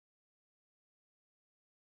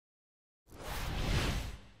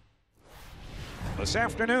This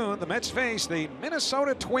afternoon, the Mets face the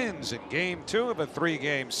Minnesota Twins in Game 2 of a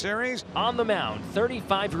 3-game series. On the mound,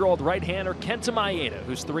 35-year-old right-hander Kenta Maeda,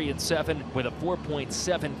 who's 3-7 with a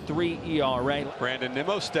 4.73 ERA. Brandon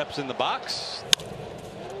Nimmo steps in the box.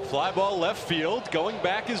 Fly ball left field. Going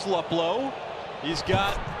back is Luplow. He's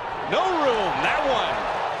got no room. That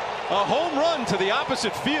one, a home run to the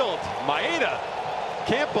opposite field. Maeda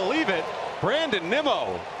can't believe it. Brandon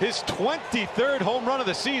Nimmo, his 23rd home run of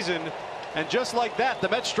the season. And just like that, the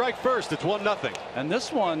Mets strike first. It's 1-0. And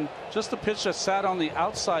this one, just a pitch that sat on the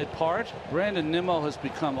outside part. Brandon Nimmo has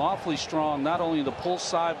become awfully strong, not only the pull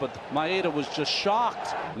side, but Maeda was just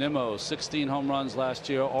shocked. Nimmo, 16 home runs last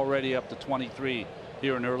year, already up to 23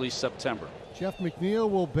 here in early September. Jeff McNeil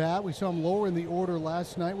will bat. We saw him lower in the order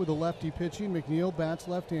last night with a lefty pitching. McNeil bats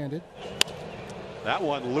left-handed. That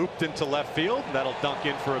one looped into left field. That'll dunk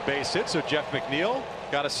in for a base hit. So Jeff McNeil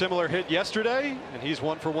got a similar hit yesterday, and he's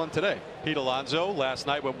 1 for 1 today. Pete Alonso last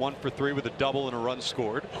night went 1 for 3 with a double and a run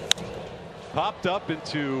scored. Popped up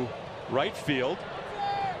into right field.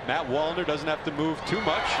 Matt Wallner doesn't have to move too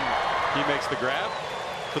much, and he makes the grab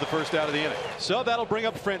for the first out of the inning. So that'll bring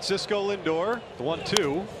up Francisco Lindor. The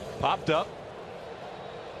 1-2 popped up.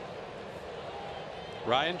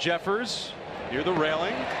 Ryan Jeffers near the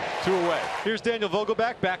railing. 2 away. Here's Daniel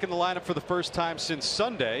Vogelbach back in the lineup for the first time since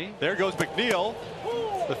Sunday. There goes McNeil.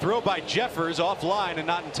 The throw by Jeffers offline and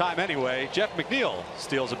not in time anyway. Jeff McNeil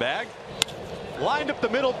steals a bag. Lined up the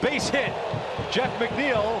middle, base hit. Jeff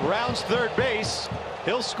McNeil rounds third base.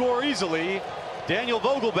 He'll score easily. Daniel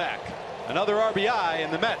Vogelbach, another RBI,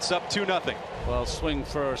 and the Mets up 2-0. Well, swing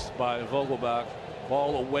first by Vogelbach.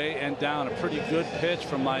 Ball away and down. A pretty good pitch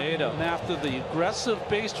from Maeda. And after the aggressive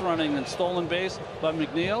base running and stolen base by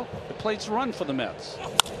McNeil, the plate's run for the Mets.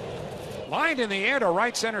 Lined in the air to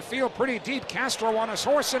right center field, pretty deep. Castro on his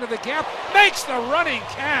horse into the gap, makes the running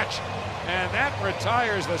catch, and that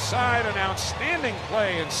retires the side. An outstanding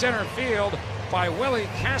play in center field by Willie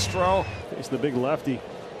Castro. It's the big lefty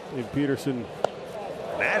in Peterson.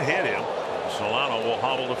 That hit him. Solano will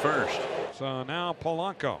hobble to first. So now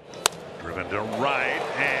Polanco. Driven to right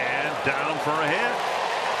and down for a hit.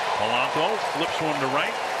 Polanco flips one to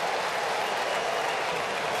right.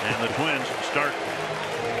 And the Twins start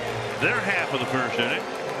their half of the first inning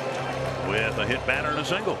with a hit batter and a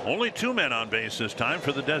single. Only 2 men on base this time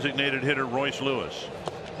for the designated hitter Royce Lewis.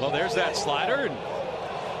 Well, there's that slider. And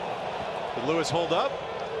did Lewis hold up?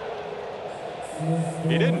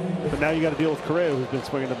 He didn't. But now you got to deal with Correa, who's been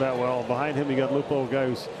swinging the bat well. Behind him, you got Lupo, a guy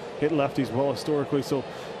who's hit lefties well historically. So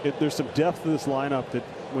there's some depth to this lineup that,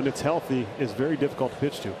 when it's healthy, is very difficult to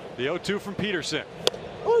pitch to. The 0-2 from Peterson.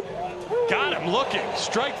 Got him looking.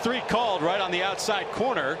 Strike 3 called right on the outside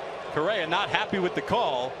corner. Correa not happy with the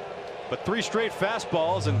call, but 3 straight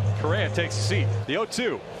fastballs, and Correa takes a seat. The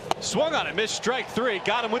 0-2 swung on it, missed strike 3,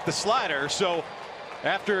 got him with the slider. So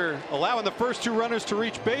after allowing the first 2 runners to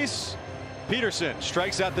reach base, Peterson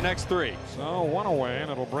strikes out the next 3. So 1 away, and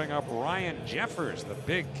it'll bring up Ryan Jeffers, the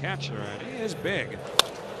big catcher, and he is big.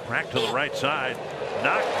 Crack to the right side,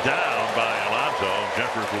 knocked down by Alonso.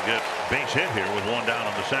 Jeffers will get base hit here with 1 down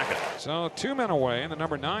on the second. So 2 men away, and the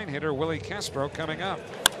number 9 hitter Willie Castro coming up.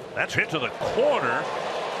 That's hit to the corner.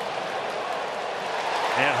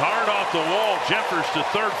 And hard off the wall, Jeffers to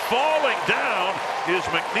third. Falling down is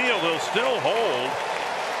McNeil. They'll still hold.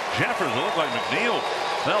 Jeffers, it looked like McNeil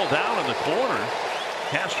fell down in the corner.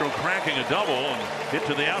 Castro cracking a double, and hit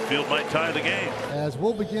to the outfield might tie the game. As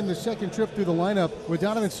we'll begin the second trip through the lineup with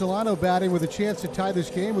Donovan Solano batting with a chance to tie this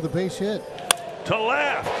game with a base hit. To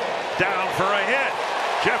left, down for a hit.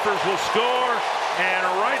 Jeffers will score, and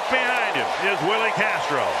right behind him is Willie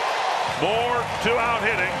Castro. More 2-out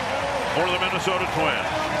hitting for the Minnesota Twins.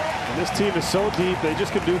 And this team is so deep, they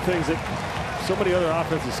just can do things that so many other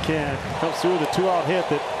offenses can't. Comes through with a 2-out hit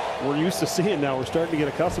that we're used to seeing now. We're starting to get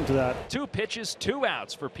accustomed to that. 2 pitches, 2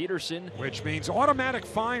 outs for Peterson. Which means automatic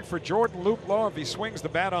fine for Jordan Luplow if he swings the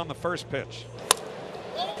bat on the first pitch.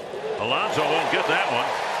 Alonso won't get that one.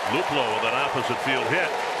 Luplow with an opposite field hit.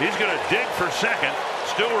 He's going to dig for second.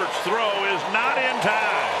 Stewart's throw is not in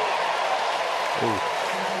time. Ooh.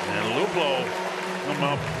 And Luplow come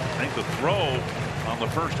up. I think the throw on the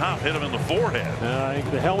first hop hit him in the forehead. I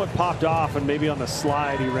think the helmet popped off, and maybe on the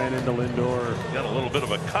slide he ran into Lindor. Got a little bit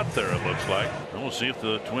of a cut there, it looks like. And we'll see if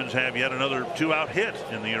the Twins have yet another 2-out hit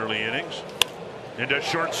in the early innings. Into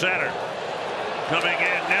short center. Coming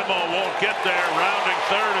in, Nimmo won't get there. Rounding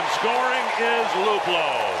third and scoring is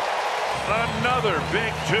Luplow. Another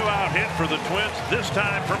big 2-out hit for the Twins, this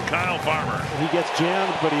time from Kyle Farmer. He gets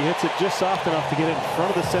jammed, but he hits it just soft enough to get it in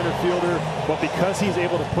front of the center fielder. But because he's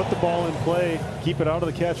able to put the ball in play, keep it out of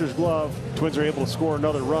the catcher's glove, Twins are able to score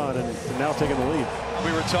another run and now taking the lead.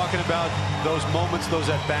 We were talking about those moments, those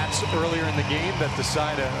at-bats earlier in the game that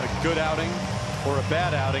decide a good outing or a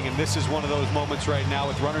bad outing, and this is one of those moments right now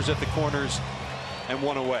with runners at the corners and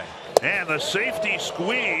one away. And the safety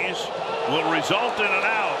squeeze will result in an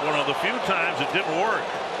out. One of the few times it didn't work.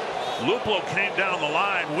 Luplow came down the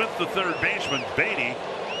line with the third baseman, Beatty,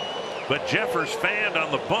 but Jeffers fanned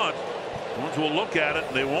on the bunt. Twins will look at it,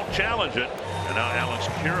 and they won't challenge it. And now Alex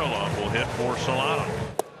Kirilloff will hit for Solano.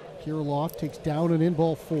 Kirilloff takes down an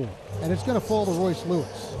in-ball 4. And it's going to fall to Royce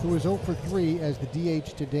Lewis, who is 0 for 3 as the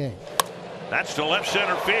DH today. That's to left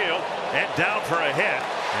center field and down for a hit.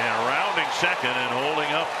 And rounding second and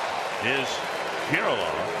holding up is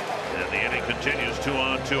Kirilloff. And the inning continues 2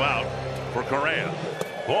 on 2 out for Correa.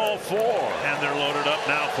 Ball 4, and they're loaded up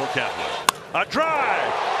now for Kepler. A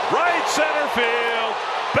drive, right center field,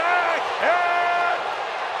 back and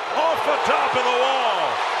off the top of the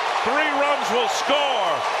wall. 3 runs will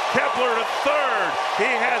score. Kepler to third.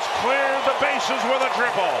 He has cleared the bases with a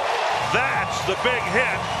triple. That's the big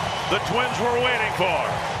hit the Twins were waiting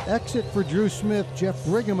for. Exit for Drew Smith. Jeff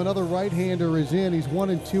Brigham, another right-hander, is in. He's 1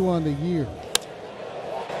 and 2 on the year.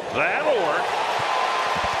 That'll work.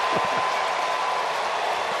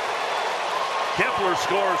 Kepler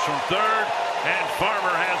scores from third, and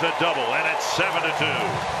Farmer has a double, and it's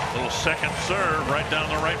 7-2. Little second serve right down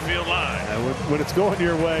the right field line. When it's going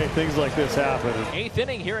your way, things like this happen. 8th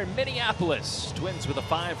inning here in Minneapolis. Twins with a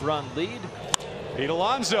 5-run lead. Pete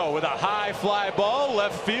Alonso with a high fly ball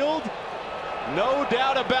left field. No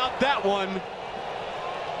doubt about that one.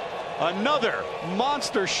 Another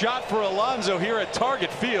monster shot for Alonso here at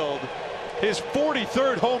Target Field. His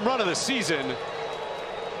 43rd home run of the season.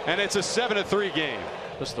 And it's a 7-3 game.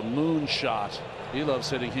 Just a moon shot. He loves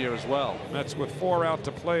hitting here as well. Mets with 4 out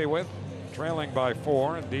to play with, trailing by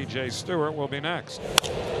 4, and DJ Stewart will be next.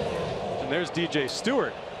 And there's DJ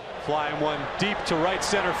Stewart flying one deep to right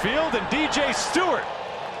center field, and DJ Stewart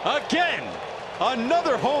again,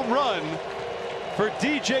 another home run for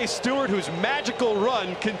DJ Stewart, whose magical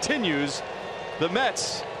run continues. The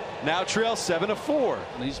Mets now trail 7-4.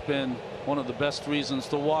 He's been one of the best reasons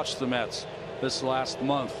to watch the Mets this last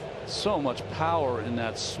month. So much power in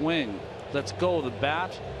that swing. Let's go the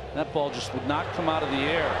bat. That ball just would not come out of the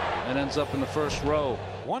air and ends up in the first row.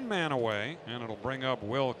 1 man away, and it'll bring up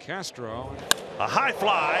Will Castro. A high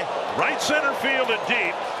fly, right center field and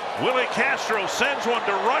deep. Willie Castro sends one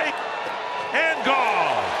to right and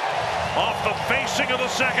gone. Off the facing of the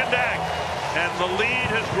second deck, and the lead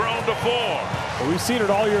has grown to 4. Well, we've seen it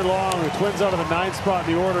all year long. The Twins out of the 9th spot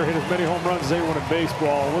in the order hit as many home runs as anyone in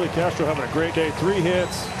baseball. Willie Castro having a great day. 3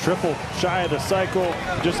 hits, triple shy of the cycle,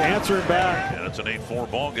 just answering back. And it's an 8-4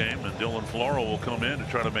 ball game, and Dylan Floro will come in to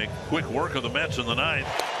try to make quick work of the Mets in the 9th.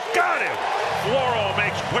 Got him! Floro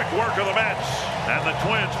makes quick work of the Mets, and the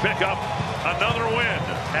Twins pick up another win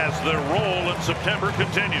as their roll in September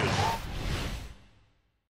continues.